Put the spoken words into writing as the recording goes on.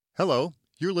Hello,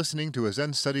 you're listening to a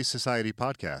Zen Studies Society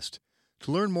podcast.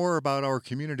 To learn more about our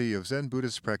community of Zen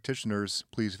Buddhist practitioners,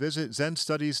 please visit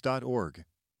zenstudies.org.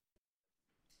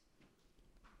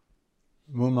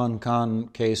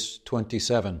 Mumonkan Case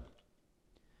 27.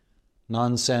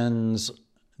 Nansen's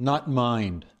not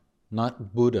mind,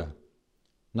 not Buddha,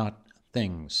 not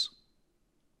things.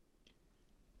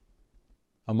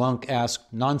 A monk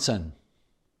asked Nansen,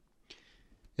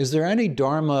 "Is there any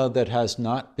dharma that has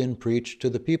not been preached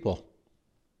to the people?"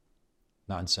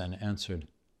 Nansen answered,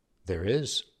 "There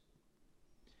is."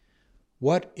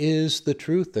 "What is the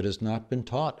truth that has not been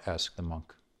taught?" asked the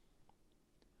monk.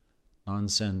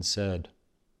 Nansen said,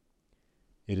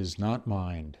 "It is not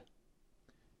mind.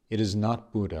 It is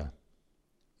not Buddha.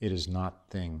 It is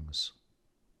not things."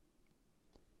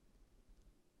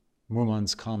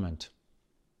 Mumon's comment.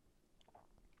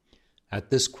 At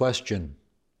this question,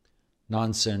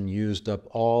 Nansen used up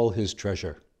all his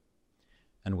treasure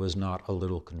and was not a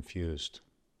little confused.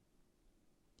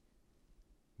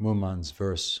 Mumon's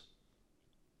verse.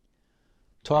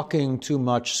 Talking too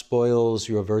much spoils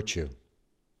your virtue.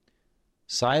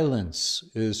 Silence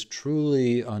is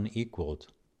truly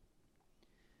unequaled.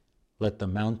 Let the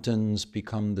mountains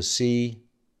become the sea.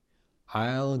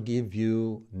 I'll give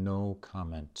you no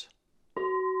comment.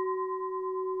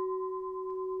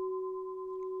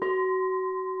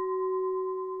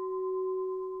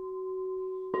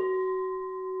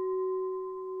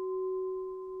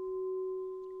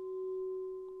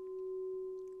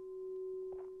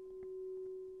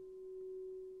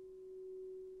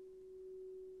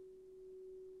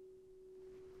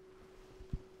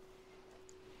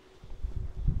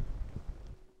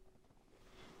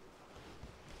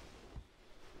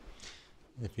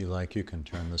 If you like, you can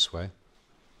turn this way.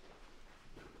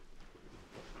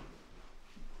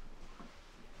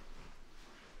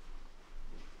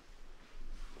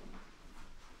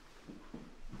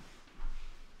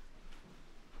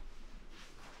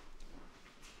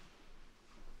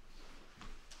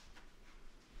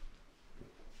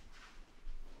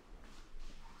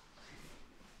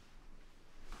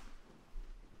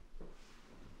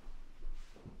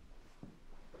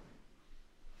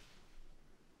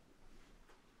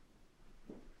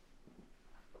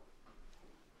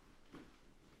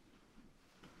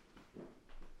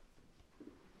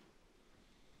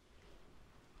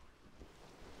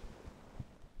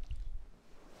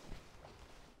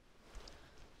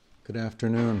 Good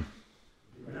afternoon.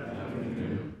 Good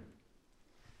afternoon.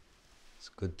 It's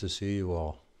good to see you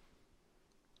all.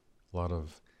 A lot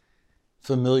of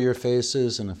familiar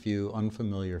faces and a few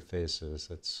unfamiliar faces.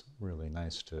 It's really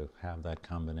nice to have that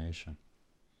combination.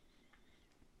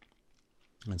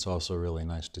 It's also really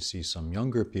nice to see some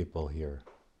younger people here.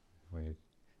 We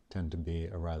tend to be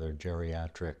a rather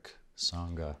geriatric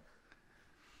Sangha,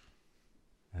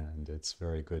 and it's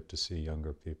very good to see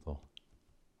younger people.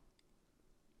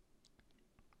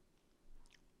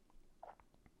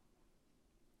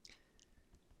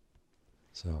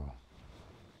 So,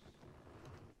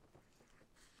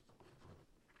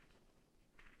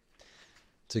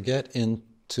 to get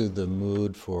into the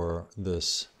mood for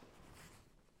this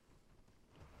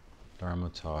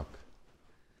Dharma talk,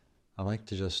 I like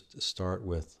to just start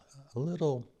with a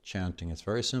little chanting. It's a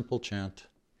very simple chant.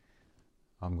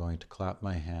 I'm going to clap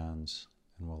my hands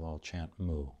and we'll all chant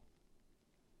Mu.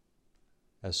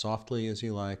 As softly as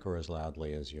you like or as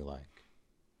loudly as you like.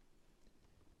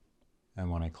 And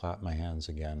when I clap my hands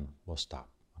again, we'll stop,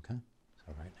 okay?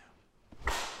 So right now.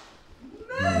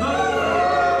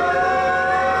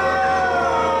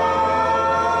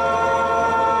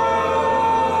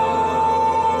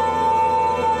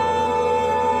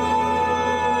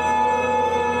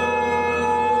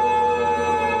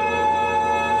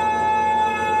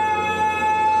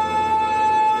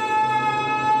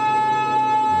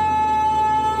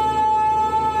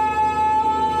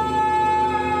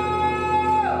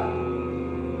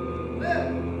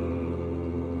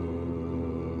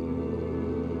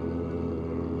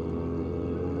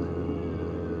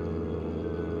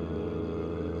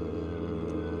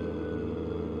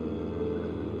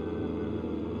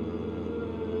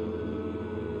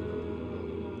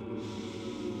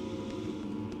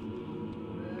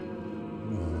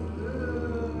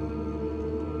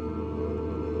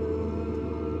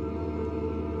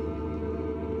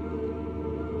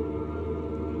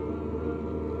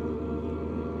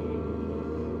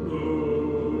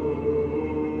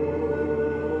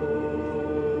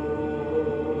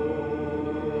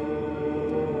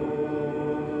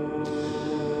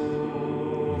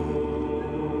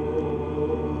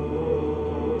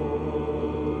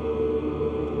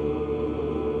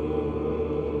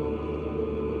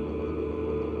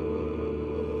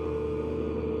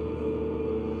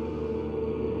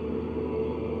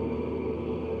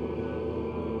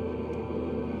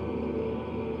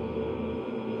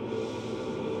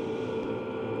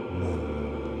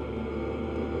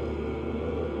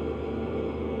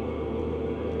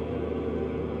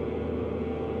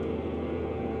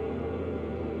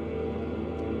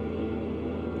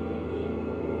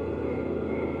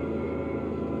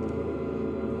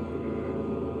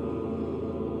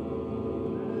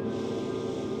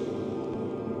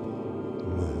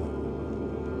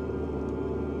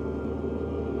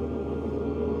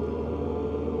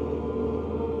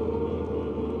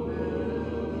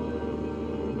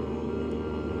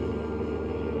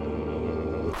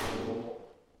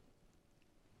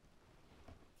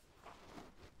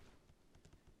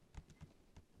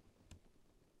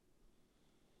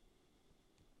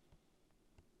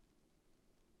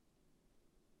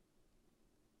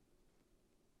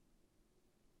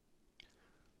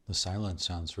 The silence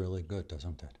sounds really good,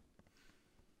 doesn't it?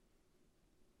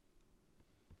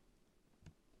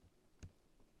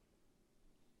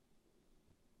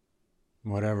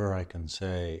 Whatever I can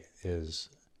say is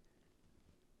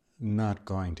not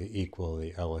going to equal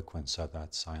the eloquence of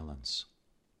that silence,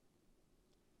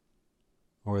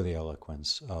 or the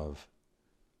eloquence of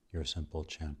your simple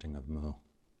chanting of Mu.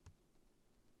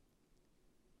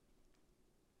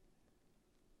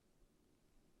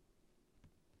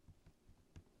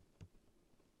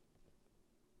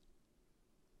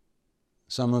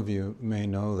 Some of you may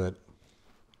know that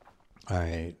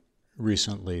I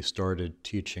recently started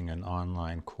teaching an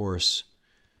online course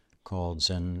called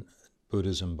Zen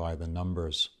Buddhism by the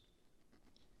Numbers,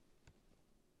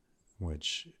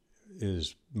 which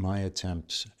is my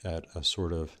attempt at a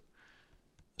sort of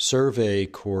survey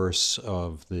course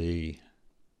of the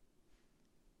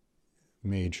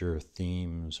major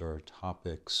themes or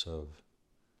topics of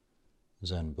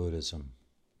Zen Buddhism.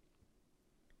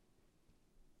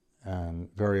 And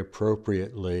very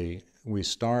appropriately, we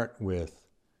start with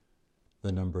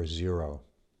the number 0,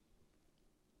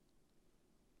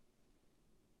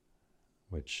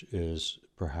 which is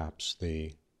perhaps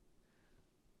the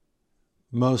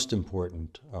most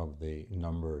important of the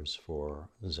numbers for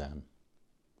Zen.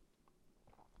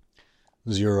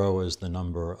 0 is the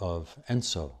number of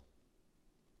Enso.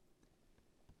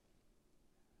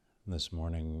 This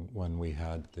morning when we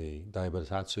had the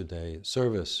Daibatatsu Day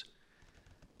service,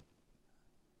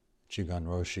 Jigan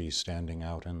Roshi standing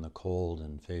out in the cold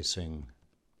and facing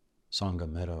Sangha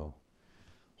Meadow,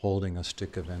 holding a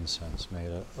stick of incense, made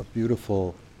a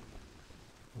beautiful,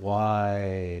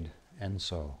 wide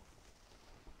Enso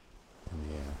in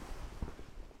the air.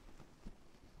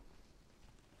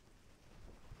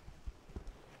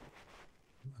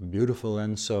 A beautiful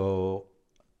Enso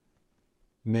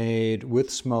made with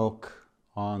smoke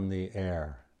on the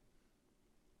air,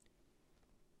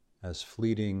 as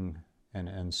fleeting an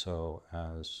Enso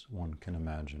as one can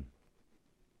imagine.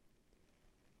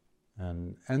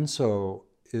 And Enso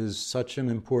is such an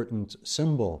important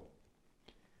symbol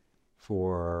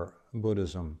for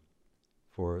Buddhism,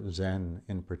 for Zen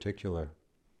in particular.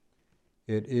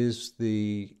 It is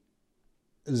the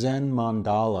Zen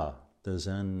mandala, the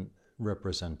Zen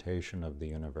representation of the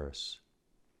universe.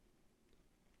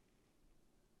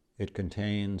 It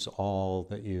contains all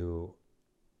that you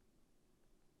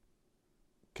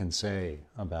can say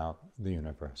about the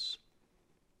universe.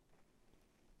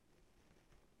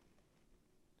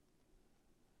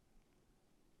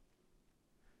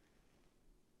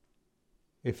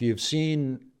 If you've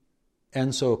seen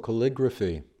Enso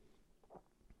calligraphy,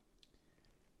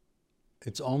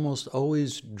 it's almost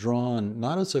always drawn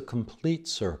not as a complete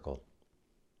circle,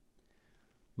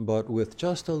 but with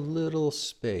just a little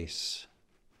space,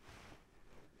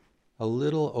 a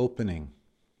little opening.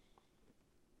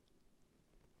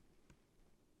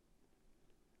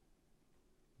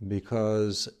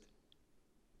 Because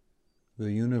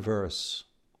the universe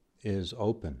is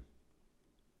open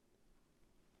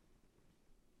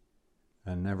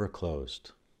and never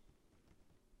closed.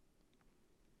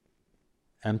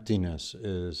 Emptiness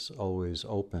is always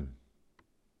open.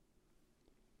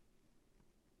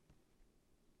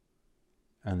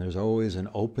 And there's always an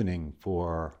opening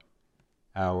for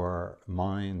our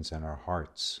minds and our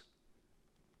hearts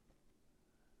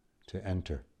to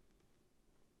enter.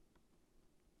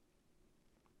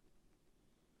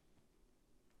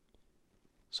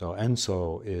 So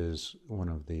Enso is one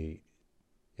of the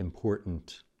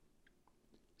important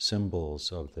symbols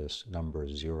of this number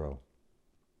 0.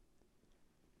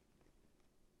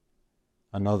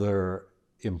 Another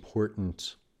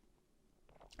important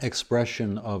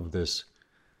expression of this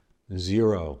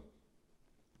 0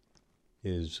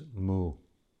 is Mu,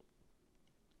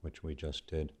 which we just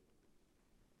did.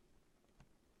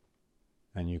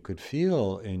 And you could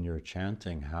feel in your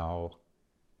chanting how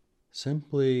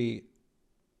simply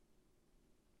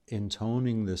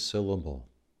intoning this syllable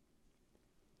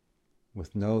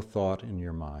with no thought in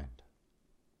your mind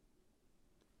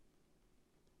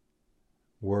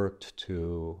worked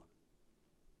to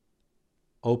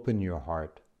open your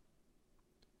heart,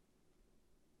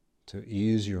 to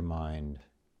ease your mind,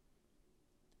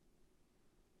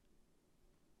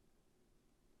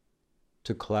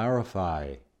 to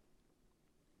clarify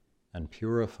and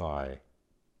purify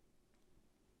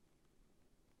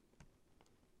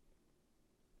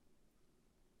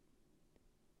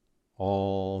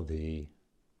all the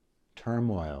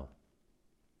turmoil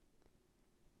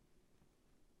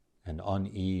and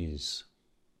unease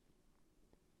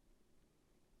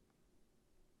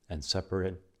and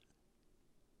separate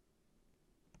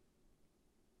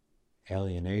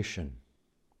alienation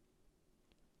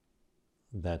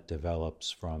that develops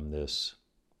from this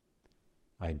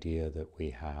idea that we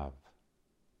have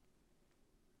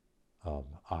of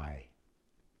I.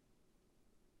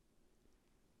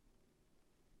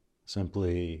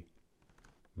 Simply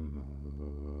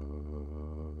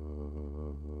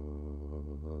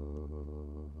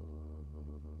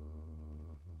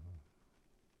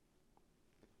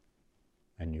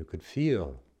and you could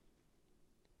feel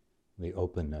the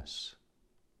openness.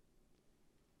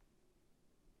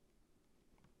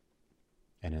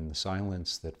 And in the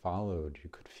silence that followed, you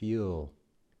could feel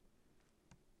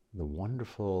the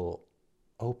wonderful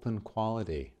open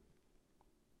quality,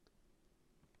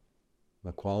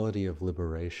 the quality of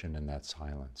liberation in that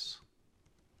silence.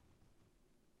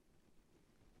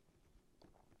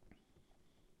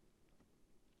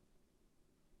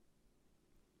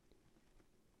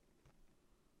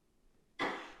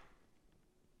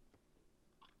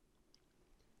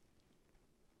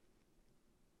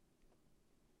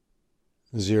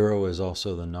 Zero is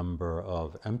also the number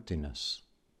of emptiness,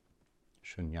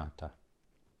 shunyata.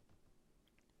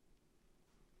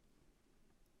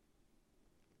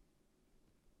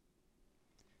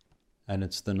 And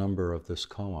it's the number of this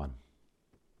koan.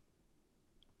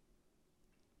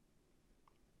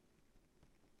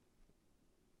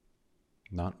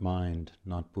 Not mind,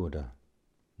 not Buddha,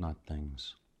 not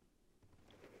things.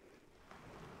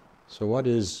 So what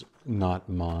is not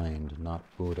mind, not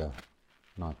Buddha,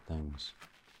 not things?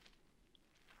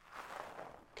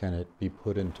 Can it be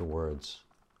put into words?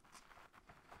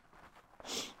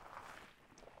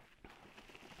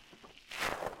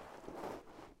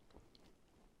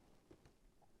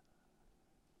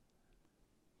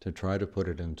 To try to put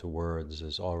it into words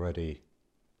is already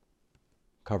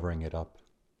covering it up,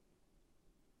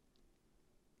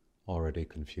 already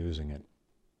confusing it.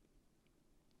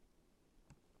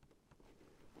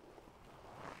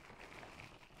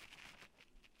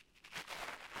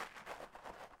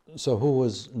 So who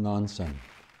was Nansen?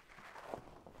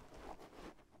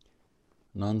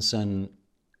 Nansen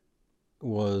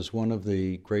was one of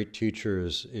the great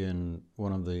teachers in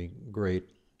one of the great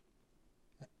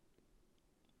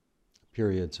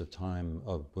periods of time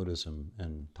of Buddhism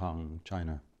in Tang,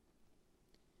 China.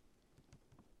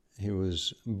 He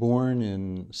was born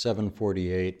in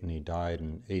 748 and he died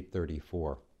in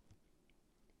 834.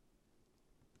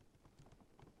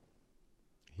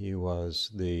 He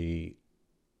was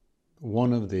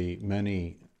one of the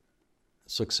many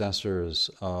successors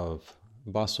of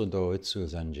Basodo Itsu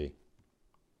Zenji.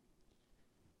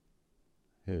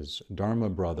 His Dharma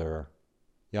brother,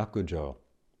 Yakujo,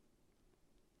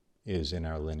 is in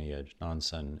our lineage.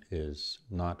 Nansen is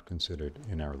not considered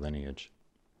in our lineage.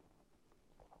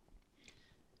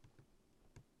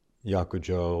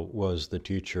 Yakujo was the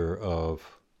teacher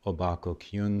of Obako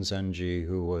Kyun Zenji,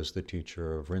 who was the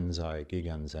teacher of Rinzai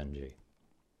Gigan Zenji.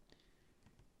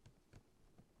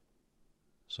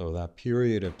 So that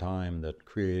period of time that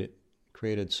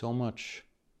created so much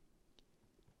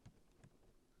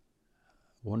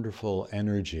wonderful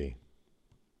energy,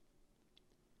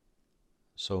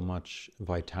 so much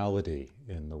vitality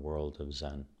in the world of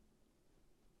Zen.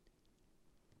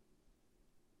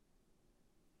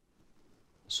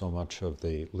 So much of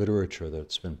the literature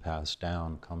that's been passed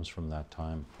down comes from that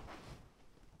time.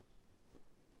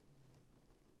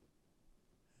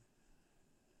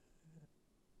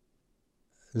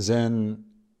 Zen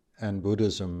and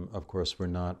Buddhism, of course, were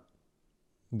not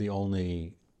the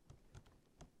only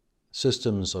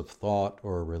systems of thought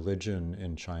or religion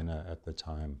in China at the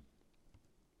time.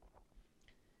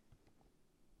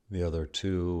 The other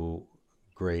two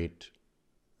great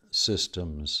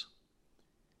systems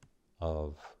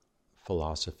of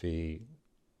philosophy,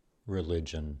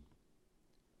 religion,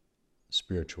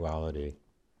 spirituality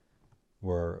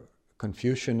were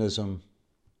Confucianism,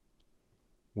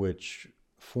 which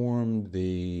formed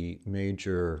the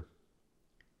major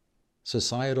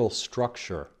societal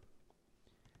structure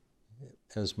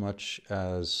as much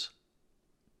as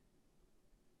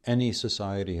any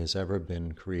society has ever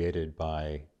been created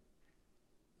by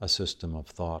a system of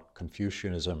thought.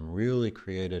 Confucianism really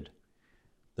created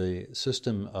the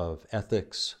system of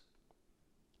ethics,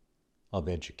 of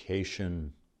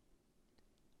education,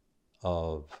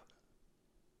 of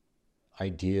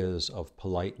ideas of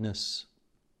politeness.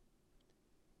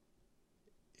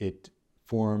 It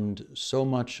formed so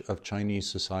much of Chinese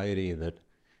society that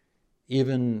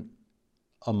even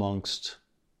amongst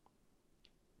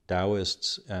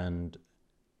Taoists and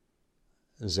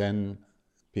Zen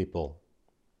people,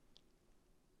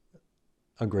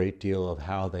 a great deal of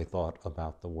how they thought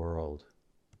about the world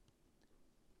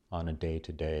on a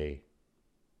day-to-day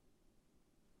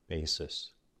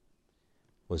basis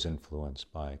was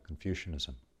influenced by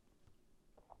Confucianism.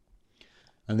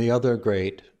 And the other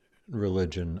great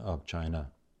religion of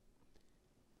China,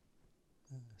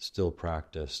 still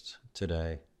practiced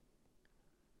today,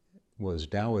 was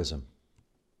Taoism,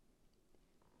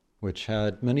 which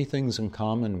had many things in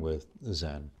common with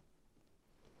Zen.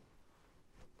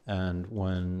 And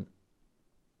when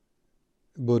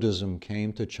Buddhism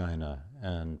came to China,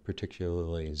 and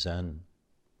particularly Zen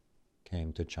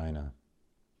came to China,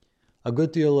 a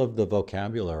good deal of the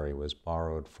vocabulary was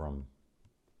borrowed from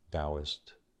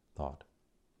Taoist thought,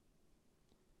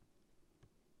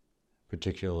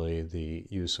 particularly the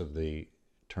use of the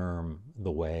term the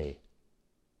way.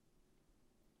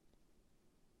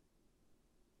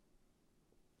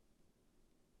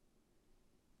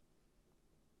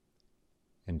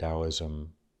 In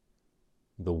Taoism,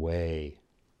 the way,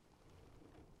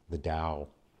 the Tao,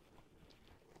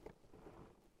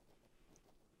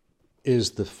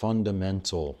 is the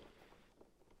fundamental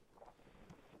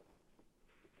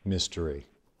mystery.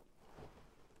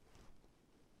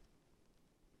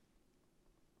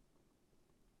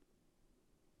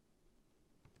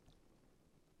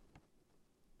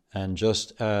 And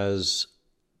just as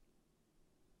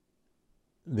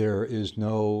there is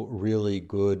no really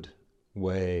good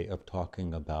way of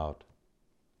talking about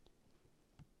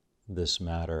this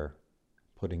matter,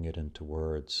 putting it into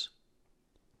words,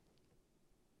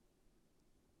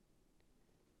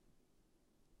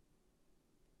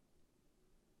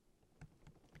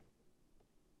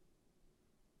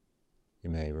 you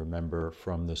may remember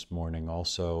from this morning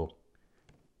also,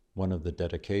 one of the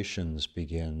dedications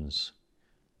begins,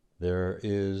 there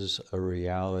is a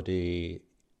reality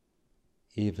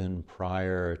even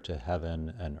prior to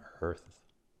heaven and earth.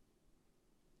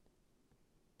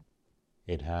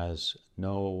 It has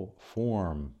no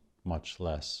form, much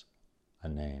less a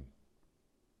name.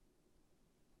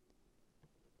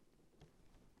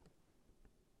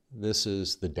 This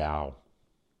is the Tao.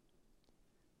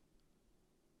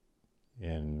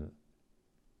 In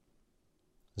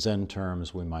Zen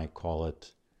terms, we might call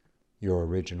it your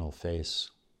original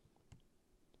face.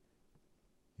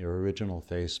 Your original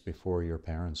face before your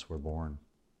parents were born.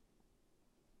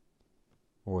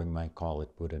 Or we might call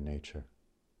it Buddha nature.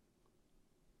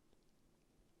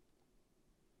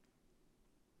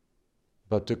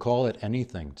 But to call it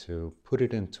anything, to put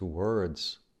it into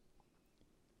words,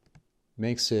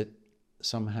 makes it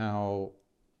somehow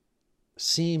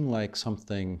seem like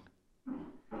something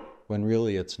when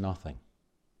really it's nothing.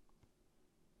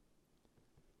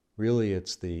 Really,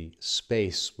 it's the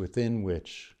space within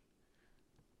which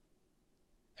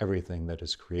everything that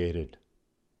is created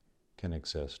can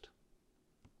exist.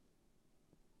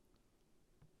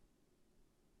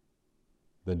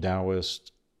 The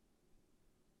Taoist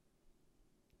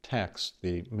text,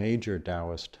 the major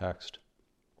Taoist text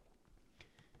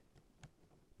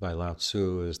by Lao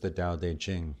Tzu is the Tao Te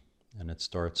Ching, and it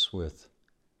starts with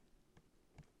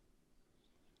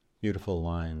beautiful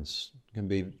lines. It can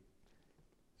be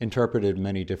interpreted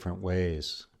many different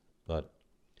ways, but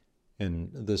in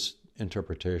this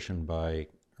interpretation by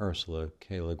Ursula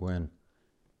K. Le Guin,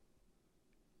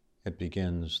 it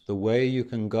begins, the way you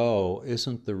can go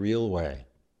isn't the real way.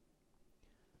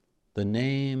 The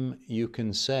name you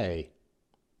can say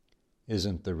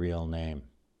isn't the real name.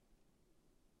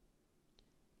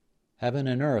 Heaven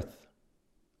and earth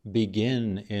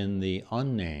begin in the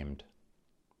unnamed.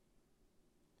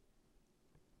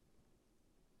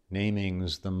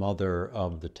 Naming's the mother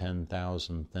of the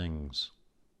 10,000 things.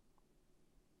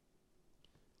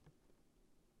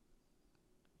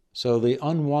 So the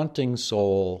unwanting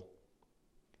soul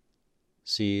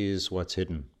sees what's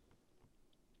hidden.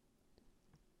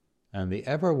 And the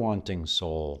ever-wanting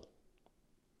soul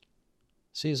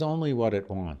sees only what it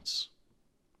wants.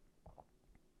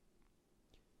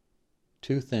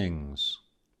 Two things,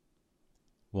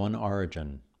 one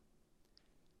origin,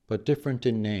 but different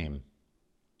in name,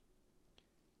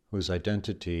 whose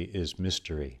identity is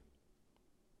mystery.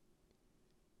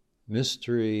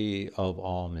 Mystery of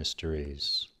all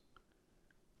mysteries,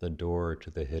 the door to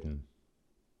the hidden.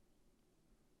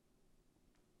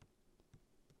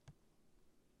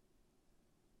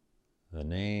 The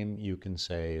name you can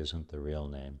say isn't the real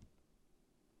name.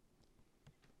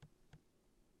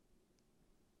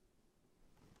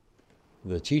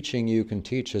 The teaching you can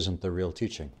teach isn't the real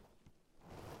teaching.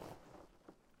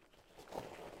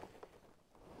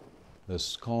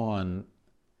 This koan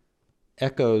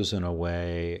echoes in a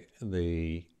way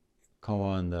the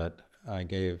koan that I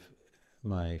gave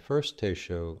my first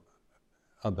Teisho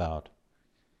about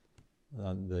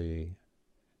the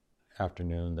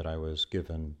afternoon that I was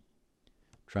given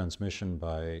transmission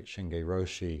by Shinge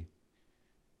Roshi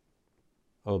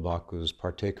Obaku's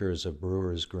Partakers of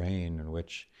Brewer's Grain, in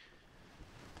which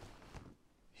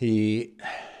he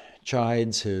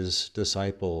chides his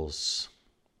disciples.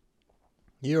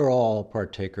 You're all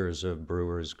partakers of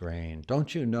brewer's grain.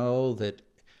 Don't you know that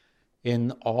in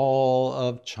all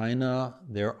of China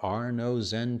there are no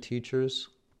Zen teachers?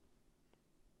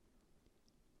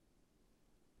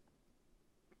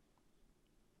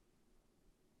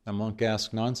 A monk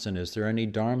asked Nansen, is there any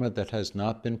Dharma that has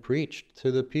not been preached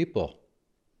to the people?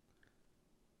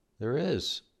 There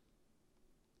is.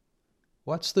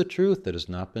 What's the truth that has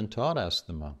not been taught? Asked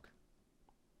the monk.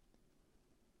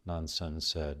 Nansen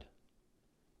said,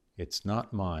 it's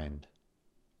not mind,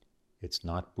 it's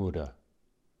not Buddha,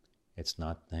 it's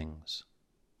not things.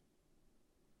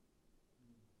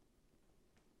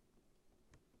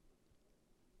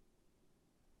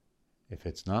 If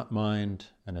it's not mind,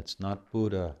 and it's not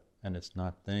Buddha, and it's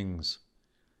not things,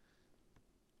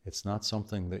 it's not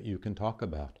something that you can talk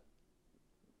about.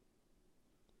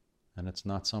 And it's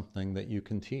not something that you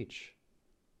can teach.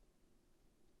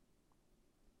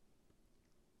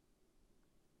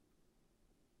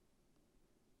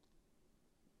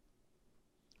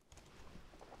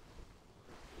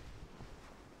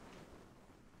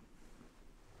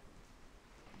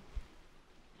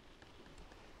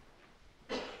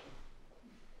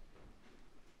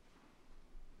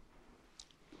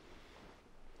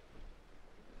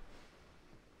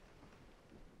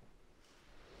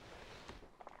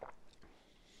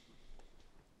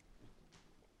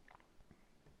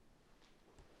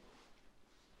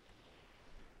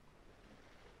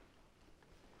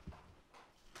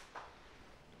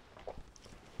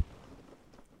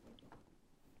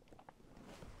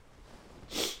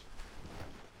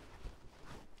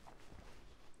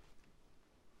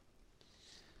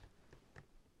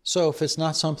 So if it's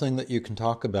not something that you can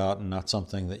talk about and not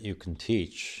something that you can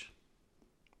teach,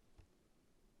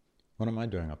 what am I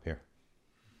doing up here?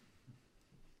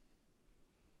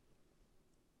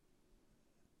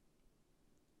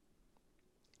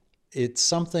 It's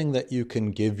something that you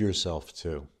can give yourself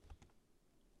to.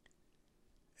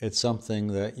 It's something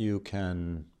that you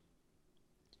can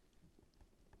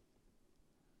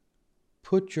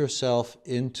put yourself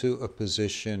into a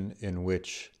position in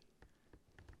which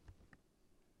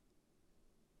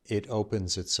it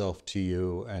opens itself to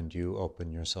you and you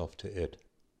open yourself to it.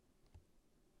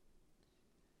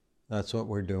 That's what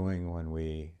we're doing when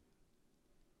we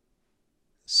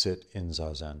sit in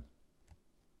Zazen.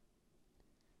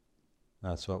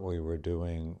 That's what we were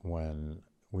doing when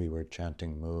we were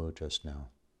chanting Mu just now.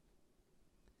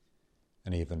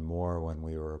 And even more when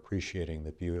we were appreciating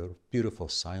the beautiful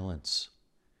silence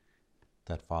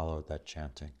that followed that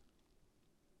chanting.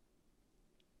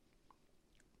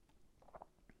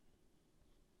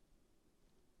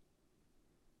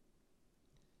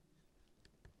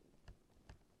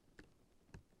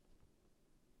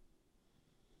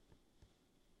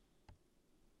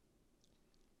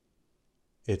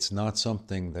 It's not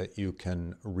something that you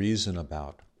can reason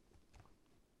about.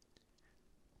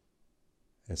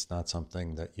 It's not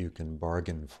something that you can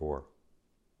bargain for.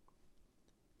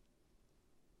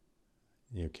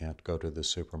 You can't go to the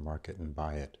supermarket and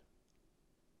buy it.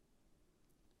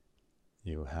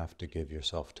 You have to give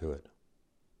yourself to it.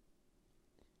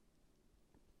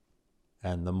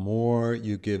 And the more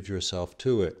you give yourself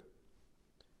to it,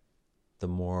 the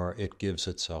more it gives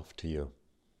itself to you.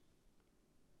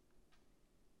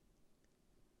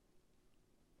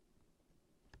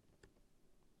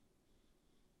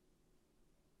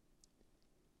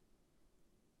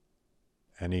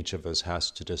 And each of us has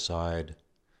to decide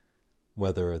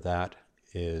whether that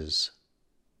is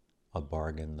a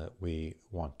bargain that we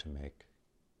want to make.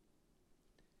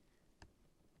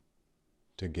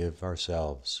 To give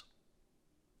ourselves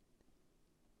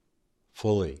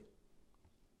fully,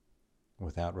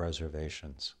 without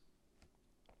reservations.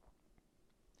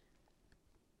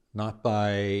 Not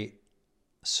by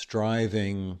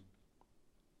striving,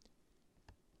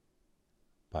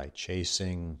 by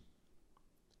chasing,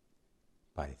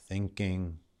 by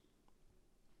thinking,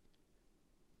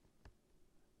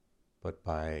 but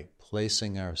by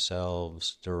placing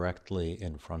ourselves directly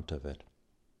in front of it.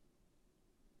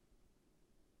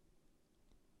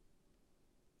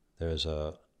 There's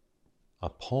a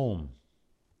poem,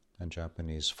 a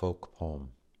Japanese folk poem,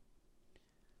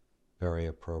 very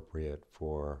appropriate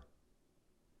for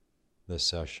this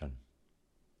session.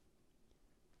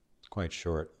 It's quite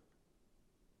short.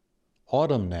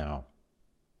 Autumn now.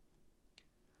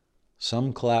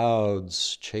 Some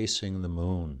clouds chasing the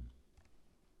moon,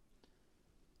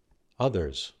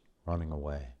 others running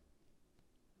away.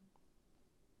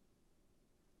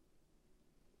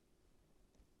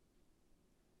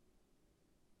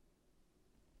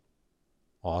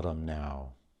 Autumn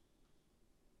now.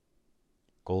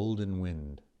 Golden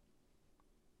wind.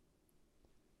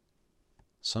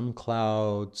 Some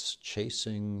clouds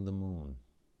chasing the moon.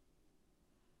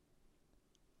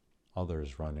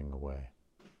 Others running away.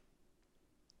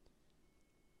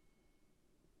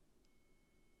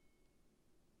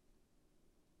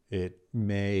 It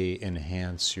may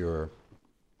enhance your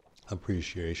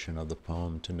appreciation of the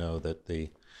poem to know that the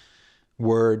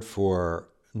word for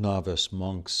novice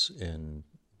monks in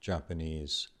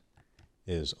Japanese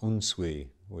is unsui,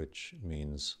 which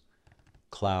means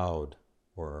cloud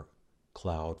or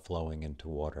cloud flowing into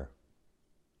water.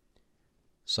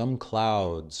 Some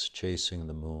clouds chasing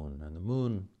the moon, and the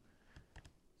moon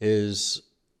is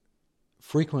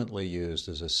frequently used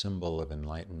as a symbol of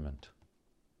enlightenment.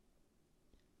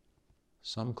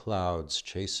 Some clouds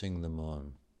chasing the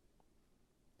moon,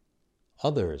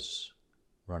 others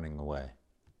running away.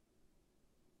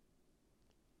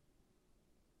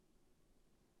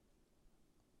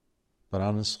 But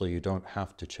honestly, you don't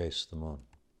have to chase the moon.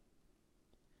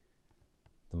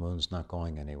 The moon's not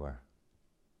going anywhere.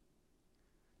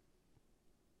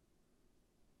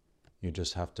 You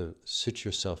just have to sit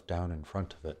yourself down in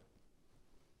front of it.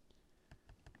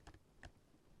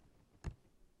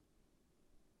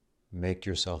 Make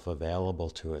yourself available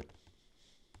to it.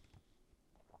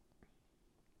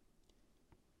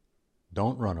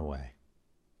 Don't run away.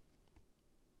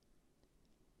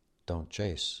 Don't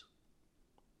chase.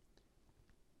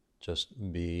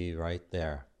 Just be right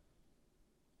there.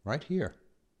 Right here.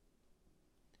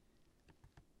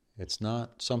 It's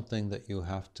not something that you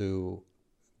have to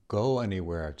go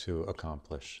anywhere to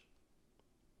accomplish.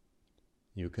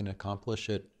 You can accomplish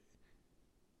it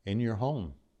in your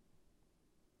home.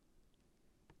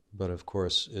 But of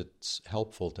course, it's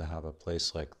helpful to have a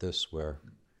place like this where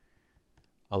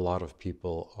a lot of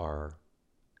people are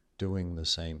doing the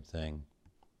same thing,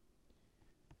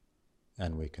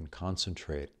 and we can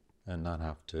concentrate and not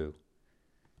have to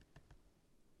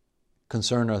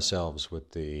concern ourselves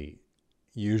with the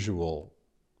usual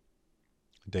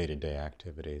day-to-day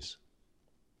activities.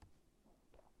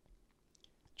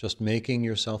 Just making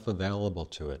yourself available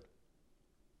to it.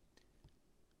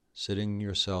 Sitting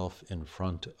yourself in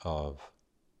front of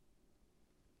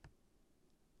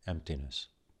emptiness,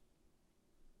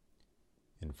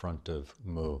 in front of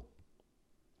mu.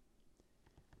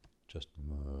 Just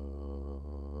mu.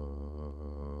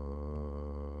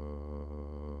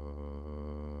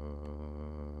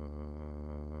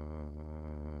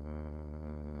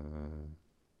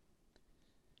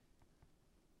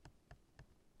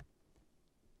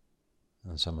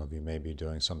 And some of you may be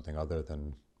doing something other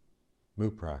than mu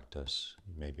practice.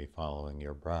 You may be following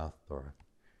your breath or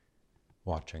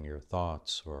watching your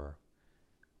thoughts or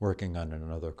working on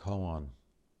another koan.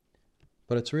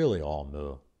 But it's really all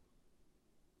mu.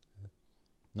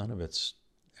 None of it's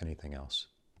anything else.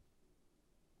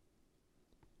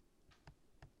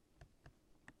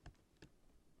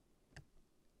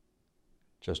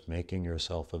 Just making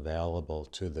yourself available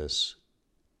to this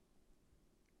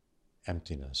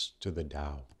emptiness, to the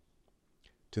Tao,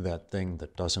 to that thing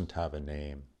that doesn't have a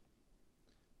name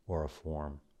or a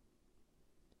form,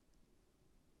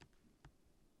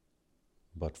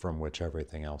 but from which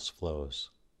everything else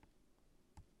flows.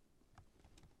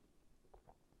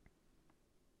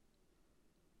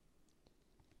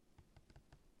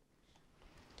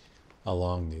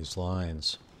 Along these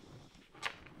lines,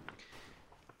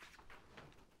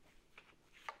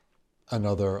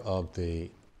 another of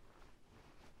the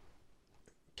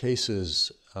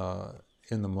cases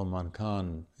in the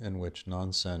Momonkan in which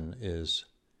Nansen is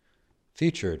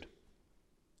featured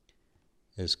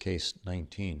is case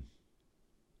 19.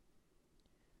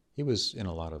 He was in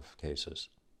a lot of cases.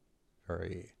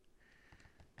 Very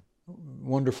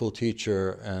wonderful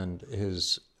teacher, and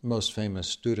his most famous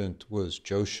student was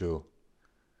Joshu,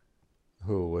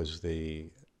 who was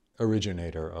the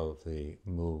originator of the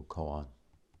Mu koan,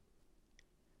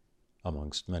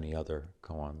 amongst many other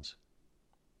koans.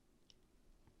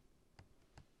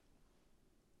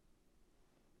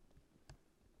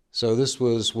 So this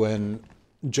was when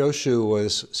Joshu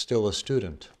was still a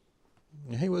student.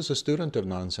 He was a student of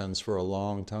Nansen's for a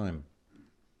long time.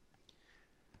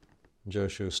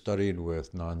 Joshu studied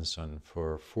with Nansen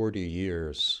for 40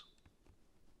 years.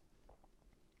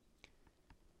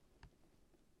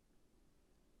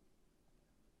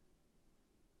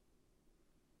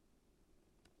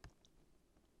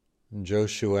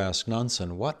 Joshu asked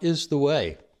Nansen, "What is the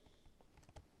way?"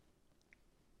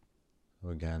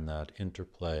 Again, that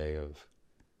interplay of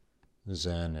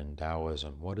Zen and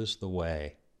Taoism. What is the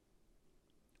way?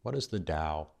 What is the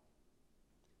Tao?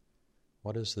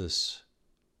 What is this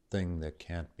thing that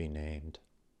can't be named.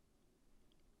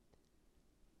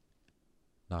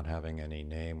 Not having any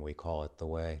name, we call it the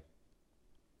way.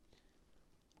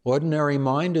 Ordinary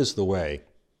mind is the way,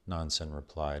 Nansen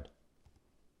replied.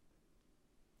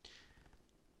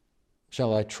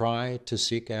 Shall I try to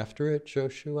seek after it?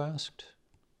 Joshu asked.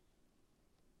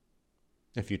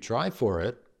 If you try for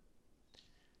it,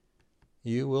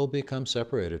 you will become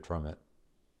separated from it.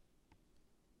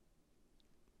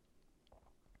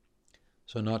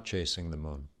 So not chasing the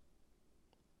moon.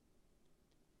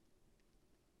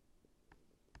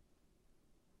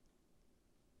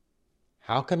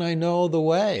 How can I know the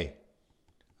way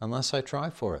unless I try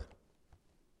for it?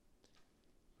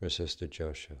 Persisted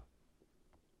Joshu.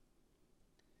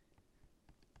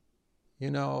 You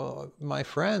know, my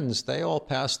friends, they all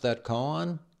passed that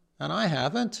koan, and I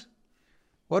haven't.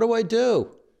 What do I do?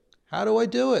 How do I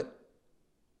do it?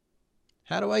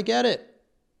 How do I get it?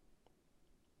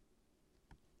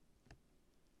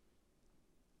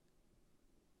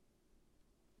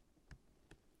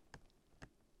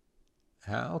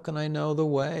 How can I know the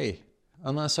way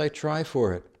unless I try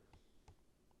for it?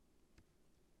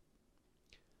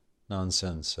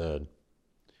 Nansen said,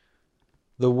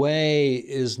 the way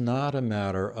is not a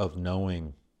matter of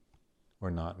knowing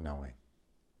or not knowing.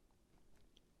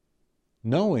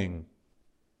 Knowing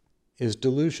is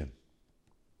delusion.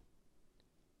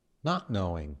 Not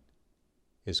knowing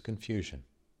is confusion.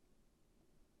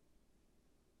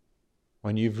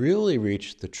 When you've really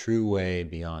reached the true way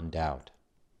beyond doubt,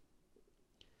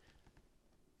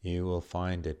 you will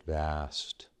find it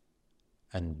vast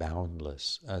and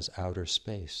boundless as outer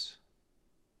space.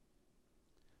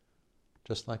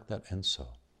 Just like that Enso.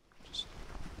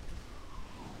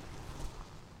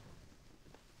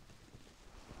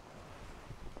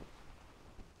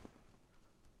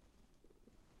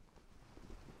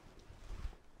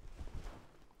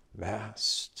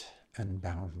 Vast and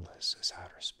boundless as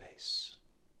outer space.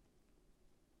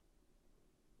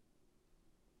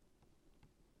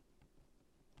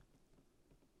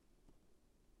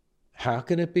 How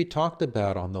can it be talked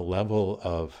about on the level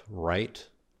of right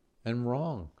and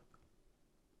wrong?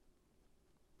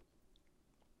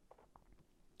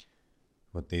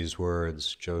 With these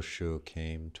words, Joshu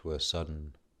came to a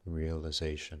sudden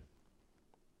realization.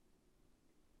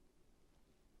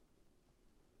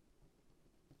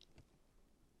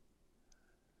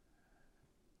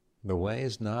 The way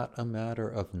is not a matter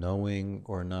of knowing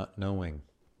or not knowing,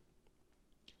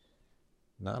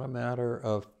 not a matter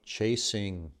of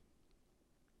chasing,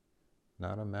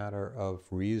 not a matter of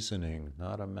reasoning,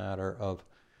 not a matter of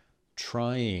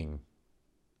trying.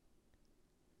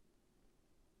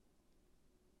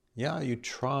 Yeah, you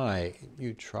try,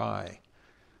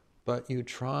 but you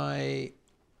try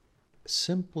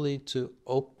simply to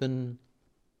open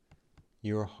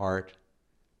your heart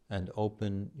and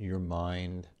open your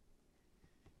mind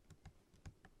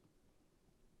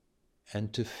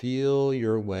and to feel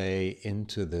your way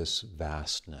into this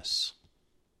vastness.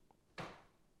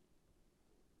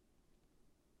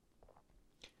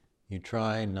 You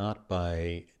try not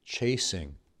by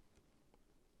chasing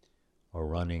or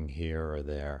running here or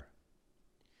there,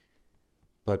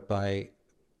 but by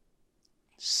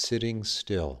sitting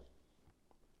still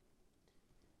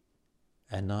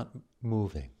and not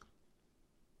moving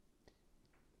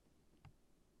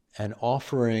and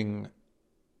offering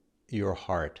your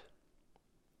heart,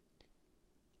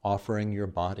 offering your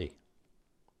body,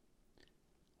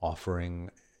 offering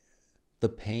the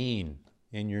pain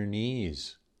in your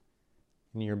knees,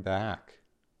 in your back,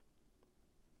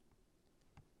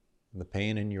 the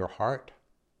pain in your heart.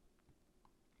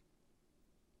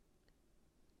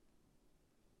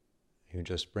 You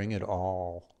just bring it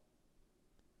all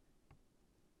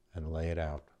and lay it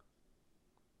out.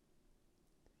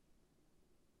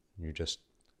 You just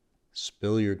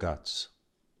spill your guts.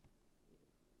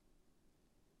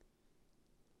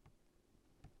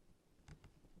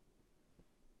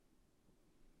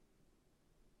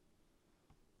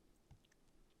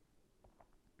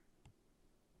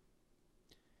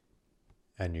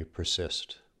 And you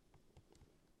persist.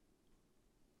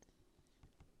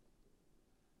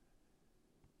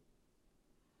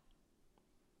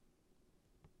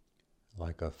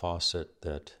 Like a faucet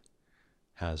that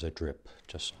has a drip,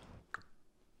 just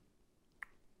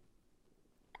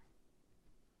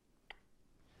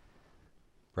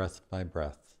breath by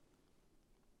breath,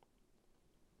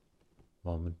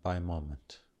 moment by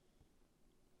moment.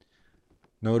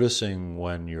 Noticing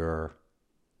when your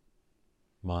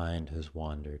mind has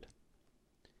wandered.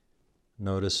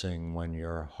 Noticing when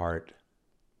your heart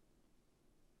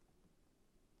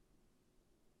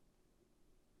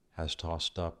has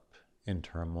tossed up in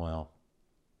turmoil.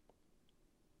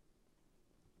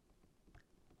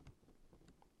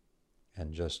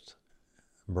 and just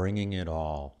bringing it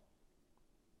all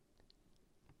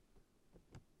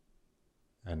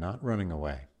and not running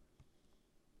away,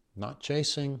 not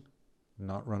chasing,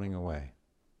 not running away,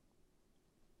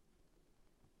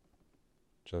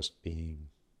 just being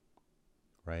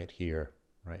right here,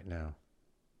 right now.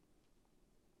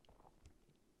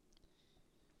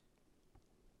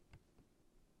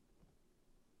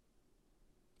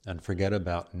 And forget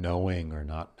about knowing or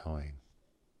not knowing.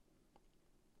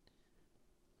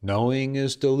 Knowing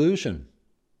is delusion.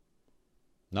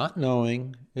 Not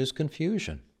knowing is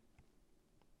confusion.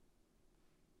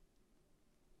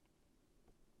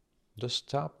 Just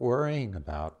stop worrying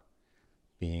about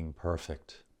being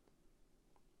perfect.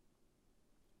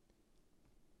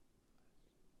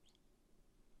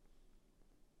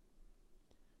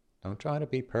 Don't try to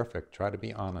be perfect, try to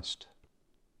be honest.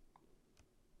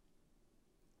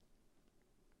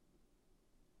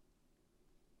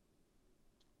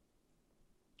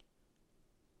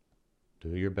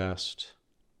 Do your best.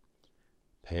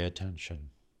 Pay attention.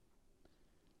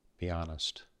 Be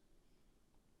honest.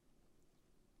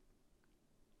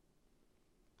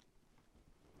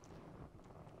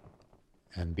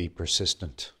 And be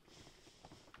persistent.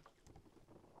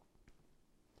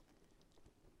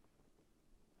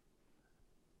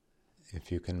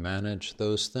 If you can manage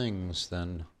those things,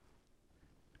 then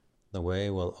the way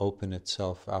will open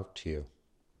itself out to you.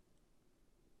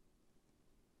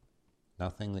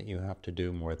 Nothing that you have to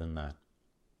do more than that.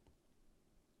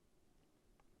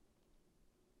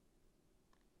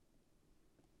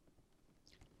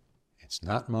 It's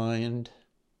not mind,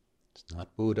 it's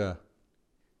not Buddha,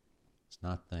 it's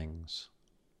not things.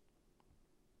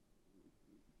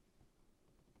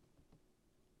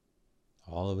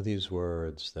 All of these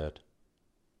words that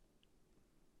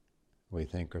we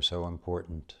think are so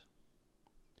important.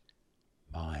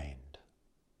 Mind,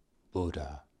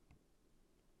 Buddha.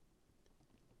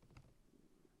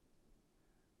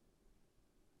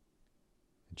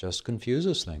 It just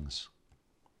confuses things.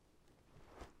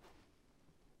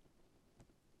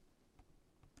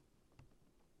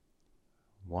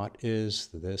 What is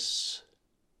this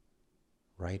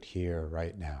right here,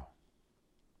 right now?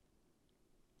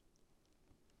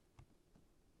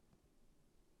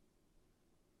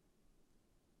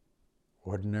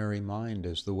 Ordinary mind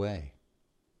is the way.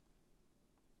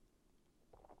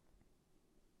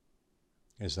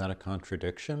 Is that a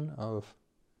contradiction of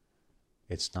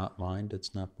it's not mind,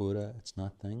 it's not Buddha, it's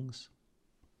not things?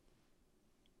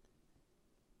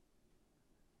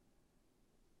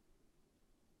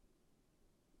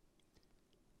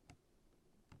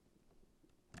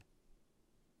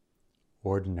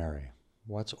 Ordinary.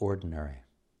 What's ordinary?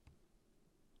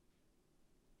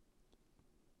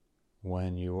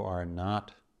 When you are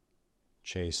not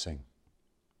chasing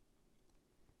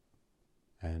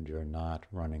and you're not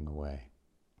running away.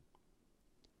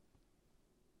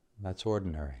 That's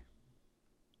ordinary.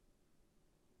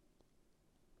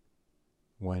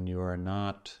 When you are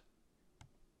not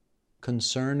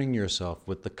concerning yourself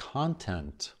with the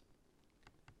content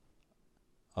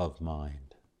of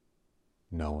mind,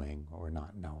 knowing or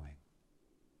not knowing.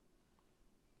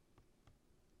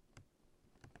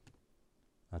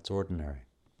 That's ordinary.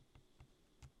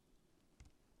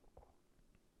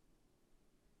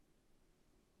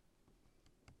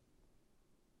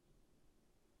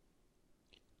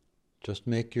 Just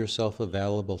make yourself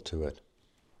available to it,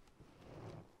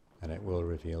 and it will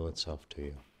reveal itself to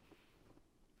you.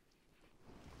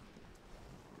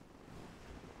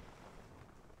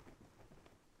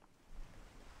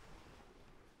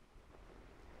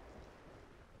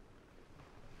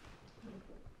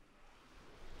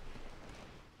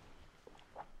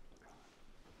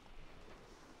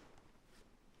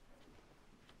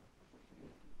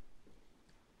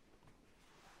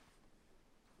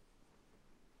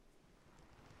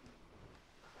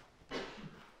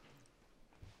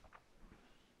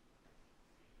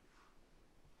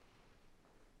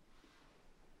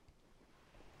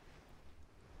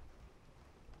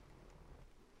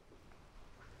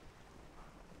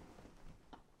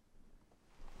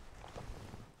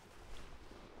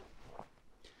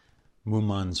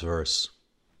 Mumon's verse.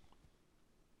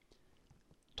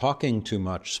 Talking too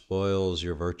much spoils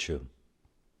your virtue.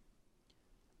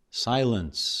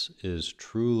 Silence is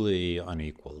truly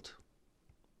unequaled.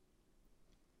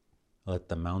 Let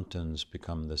the mountains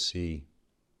become the sea.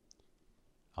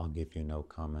 I'll give you no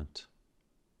comment.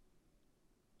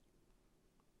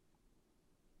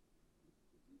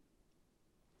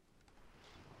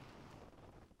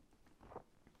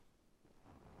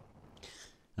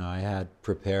 Now, I had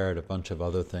prepared a bunch of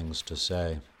other things to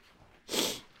say.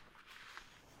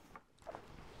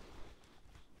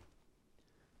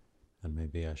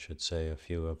 maybe I should say a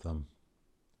few of them.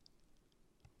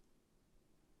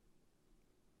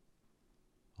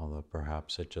 Although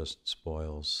perhaps it just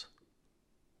spoils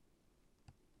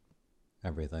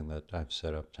everything that I've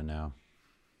said up to now.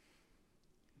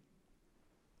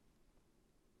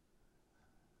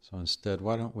 So instead,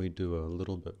 why don't we do a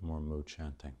little bit more mood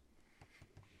chanting?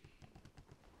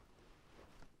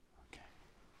 Okay.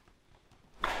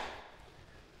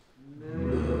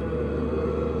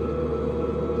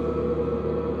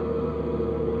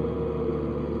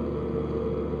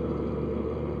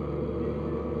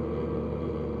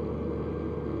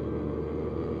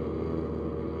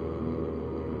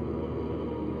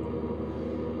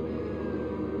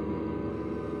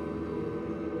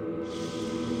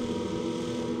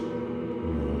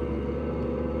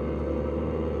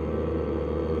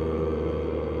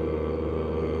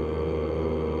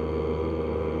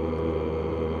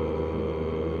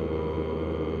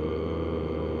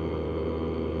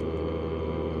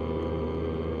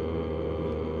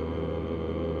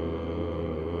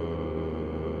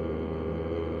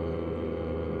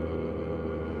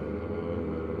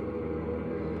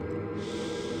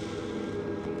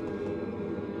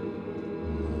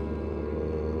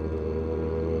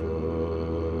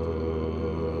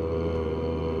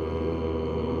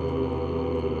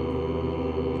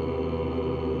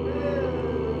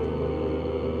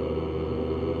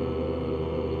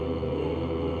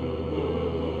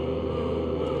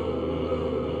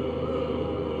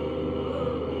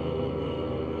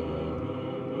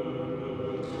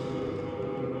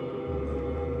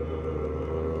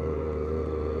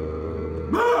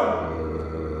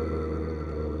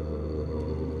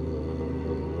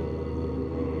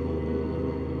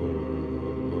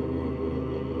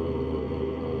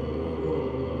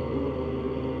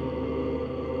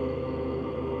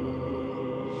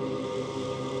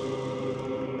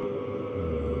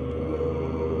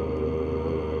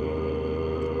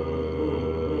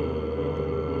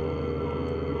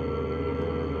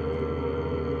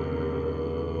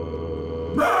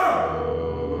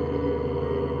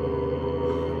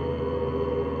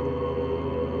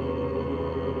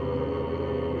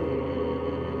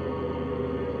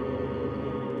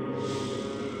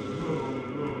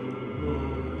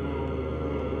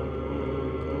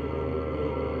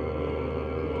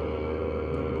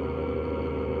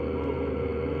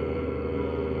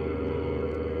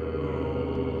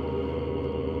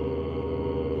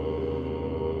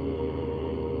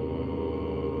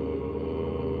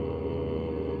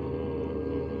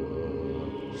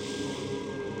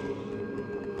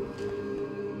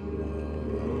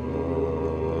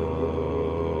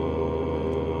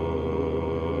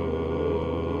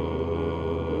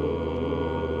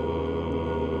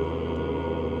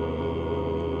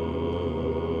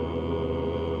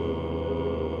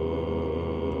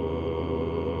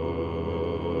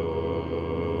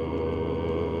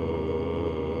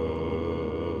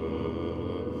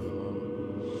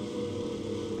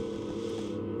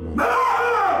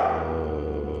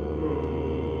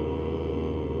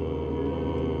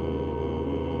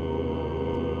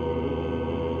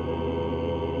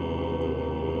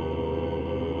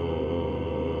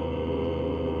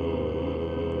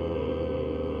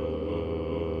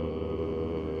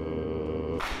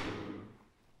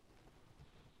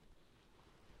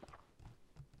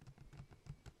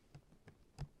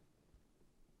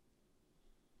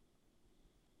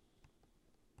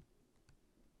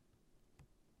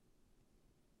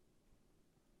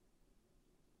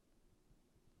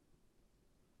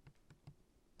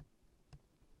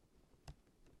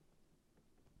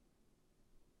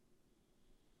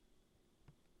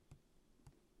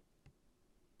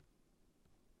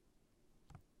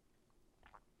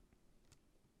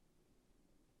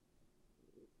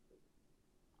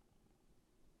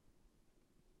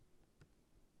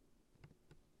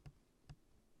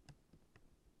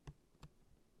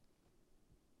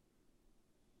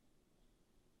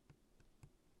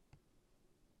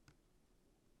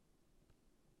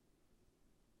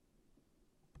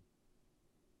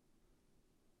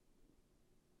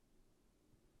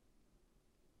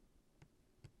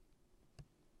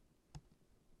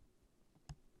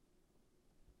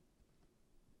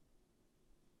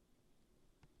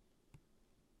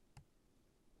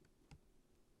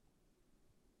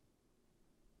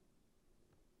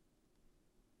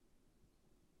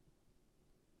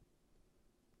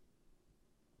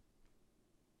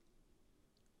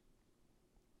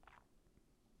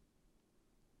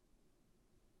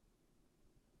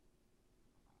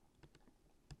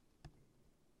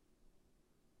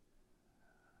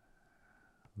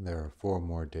 There are 4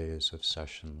 more days of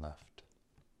session left.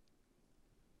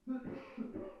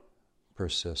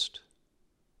 Persist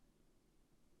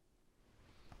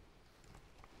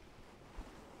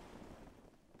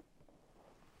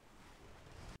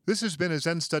This has been a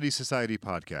Zen Study Society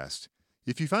podcast.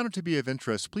 If you found it to be of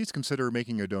interest, please consider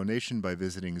making a donation by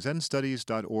visiting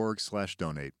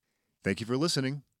zenstudies.org/donate. Thank you for listening.